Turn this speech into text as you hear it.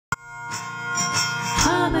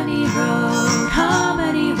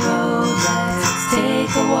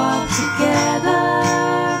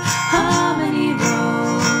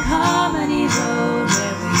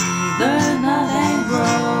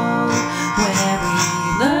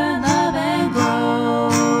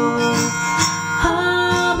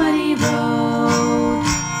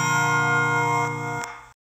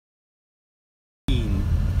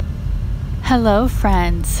Hello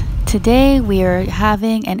friends, today we are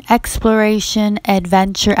having an exploration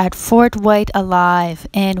adventure at FortWhyte Alive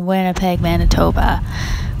in Winnipeg, Manitoba.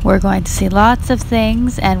 We're going to see lots of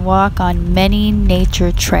things and walk on many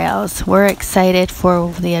nature trails. We're excited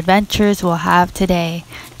for the adventures we'll have today.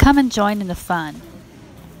 Come and join in the fun.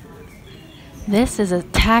 This is a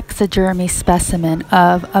taxidermy specimen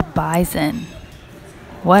of a bison.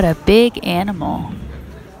 What a big animal.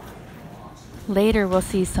 Later we'll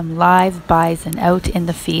see some live bison out in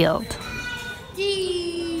the field.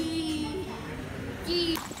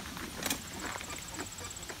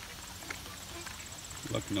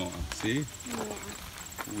 Look, Noah, see? Yeah.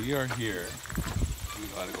 We are here. We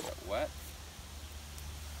gotta get wet.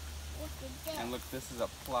 And look, this is a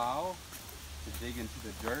plow to dig into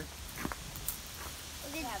the dirt.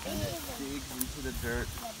 And it digs into the dirt.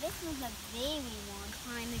 Yeah, this was a very long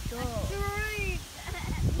time ago.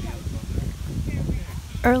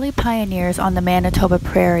 Early pioneers on the Manitoba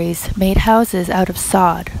prairies made houses out of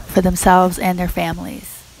sod for themselves and their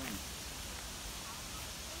families.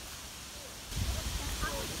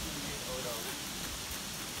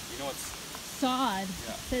 You know what's Sod?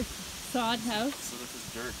 Yeah. It says sod house. So this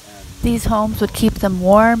is dirt and These homes would keep them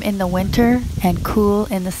warm in the winter and cool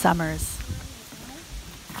in the summers.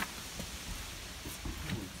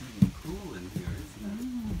 it's even cool in here, isn't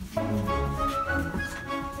it?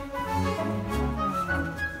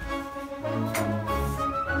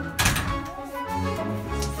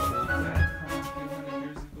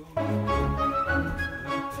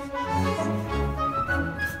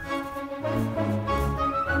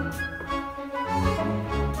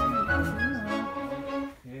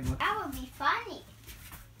 That would be funny.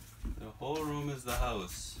 The whole room is the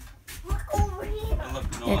house. Look over here. And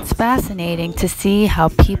look, Noah, It's fascinating to see how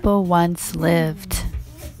people once lived.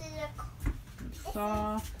 This is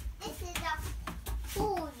a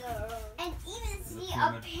cooler. And even see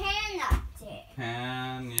a pan up there.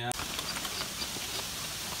 pan, yeah.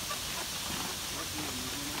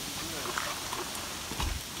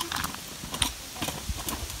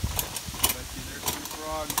 But see, there's some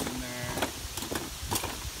frogs in there.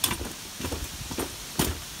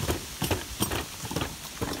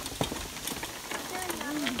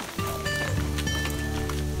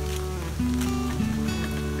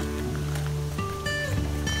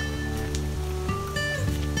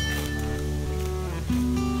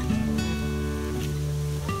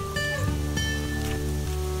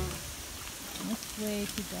 Which way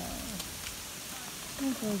to go?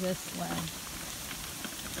 We'll go this way.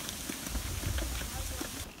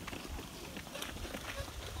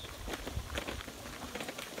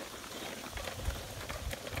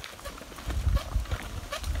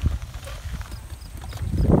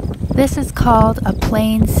 This is called a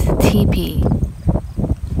plains teepee.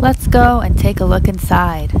 Let's go and take a look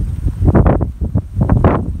inside.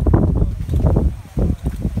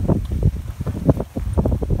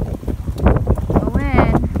 Go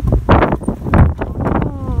in.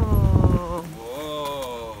 Oh.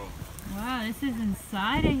 Whoa! Wow, this is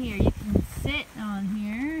inside of here. You can sit on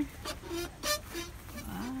here.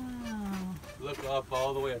 Wow. Look up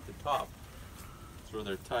all the way at the top. That's where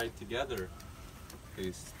they're tied together.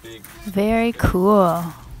 These big. Very cool.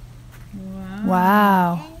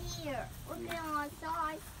 Wow. And here, look at on the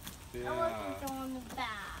side. And Yeah. look on the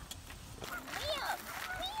back.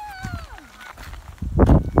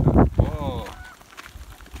 Whoa!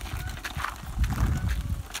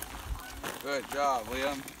 Good job,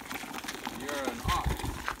 Liam. You're an ox.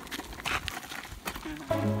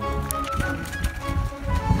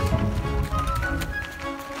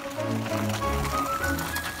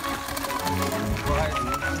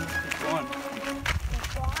 Go on.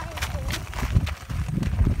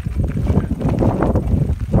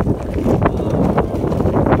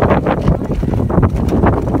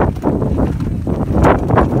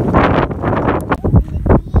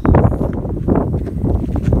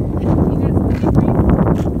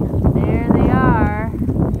 There they are.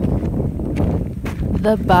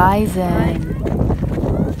 The bison.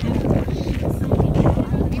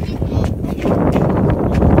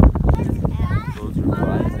 Those are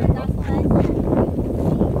flies and buffalo.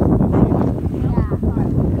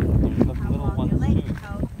 There's the little ones too.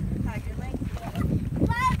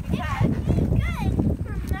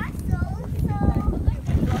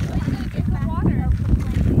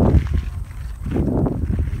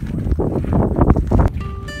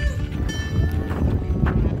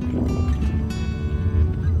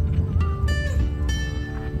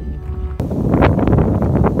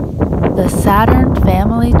 The Saturn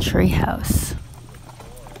family treehouse.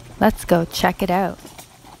 Let's go check it out.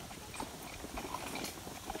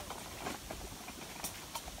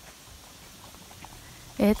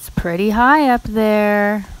 It's pretty high up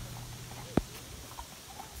there.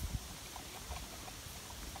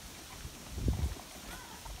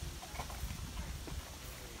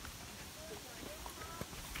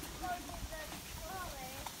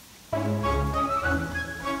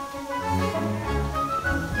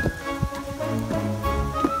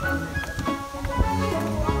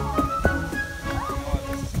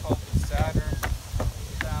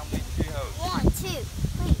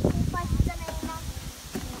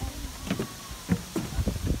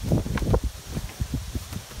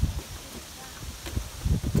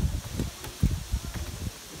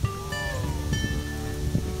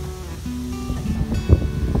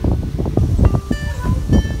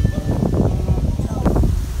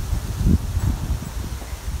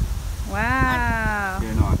 Wow.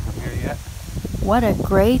 You're not come here yet? What a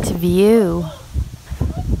great view.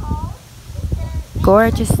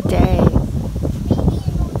 Gorgeous day.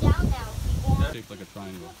 Shaped like a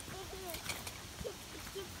triangle.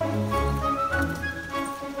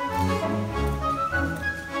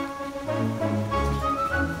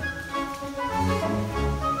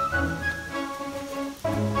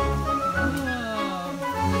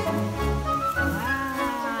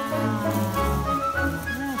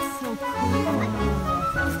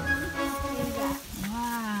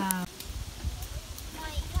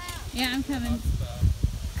 Yeah, I'm coming.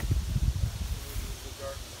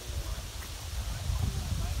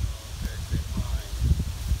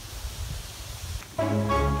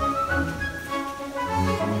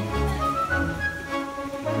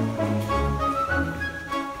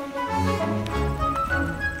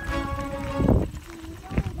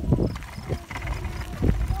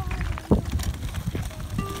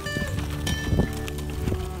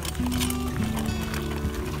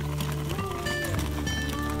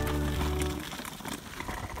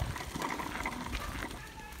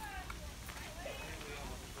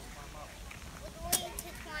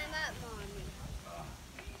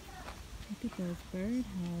 Look at those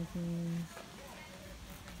birdhouses.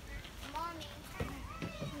 Mommy.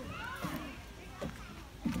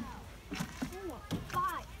 4,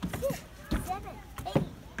 5, 6, 7, 8,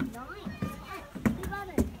 9, 10,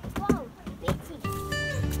 11, 12,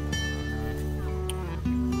 15.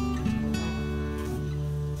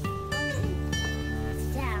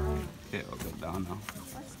 Down. Okay, I'll go down now.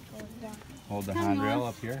 Let's go down. Hold the Come handrail on.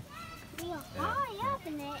 up here. We are high up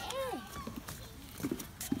in the air.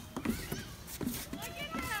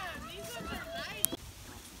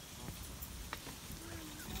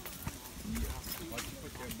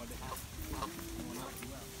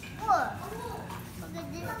 Look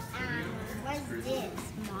at this animal. What's this,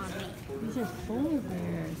 Mommy? These are polar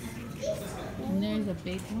bears. And there's a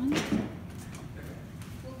big one.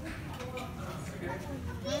 I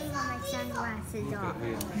got my sunglasses off.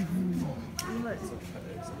 Look.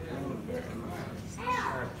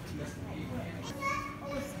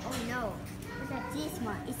 Oh no. Look at this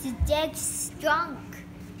one. It's a dead skunk.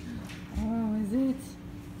 Oh, is it?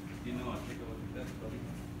 You know, take a look at this, buddy.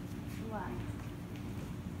 What?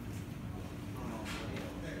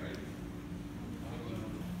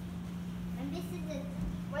 And this is a...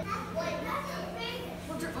 What?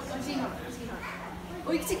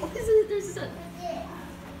 Oh, you can see. Oh, there's a.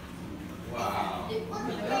 Wow.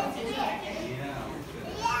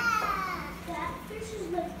 That fish is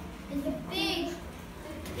a big.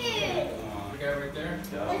 Guy right there?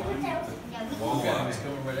 Wow. He's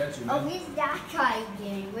coming right at you, Oh, man. who's that guy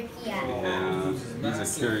again? What's he at? Yeah,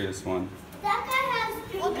 he's a curious one. That guy has.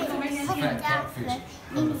 Okay, Fat that catfish. fish.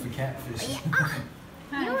 Coming for catfish.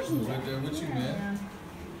 You're He's here. right there with you, man.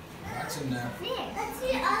 Watch him now. Let's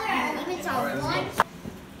see the other. Even saw one.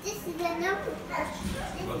 This is another.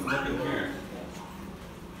 Look in here.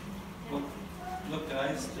 Look,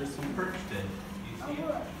 guys, there's some perch there. You see?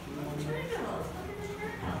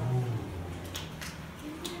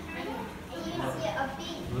 And you see a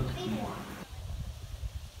big one.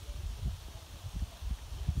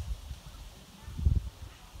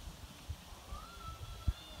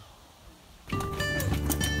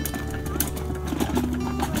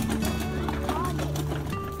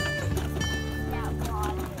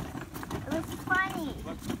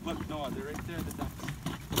 Look, Noah, they're right there, the ducks.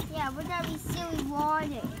 Yeah, we're gonna be silly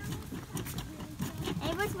water.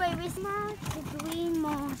 And which way we smell the green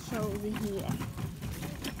marsh over here.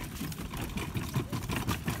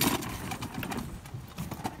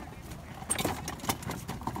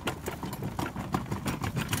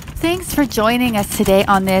 Thanks for joining us today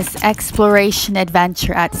on this exploration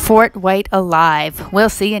adventure at FortWhyte Alive. We'll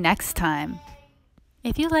see you next time.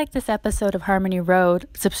 If you like this episode of Harmony Road,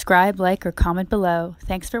 subscribe, like, or comment below.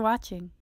 Thanks for watching.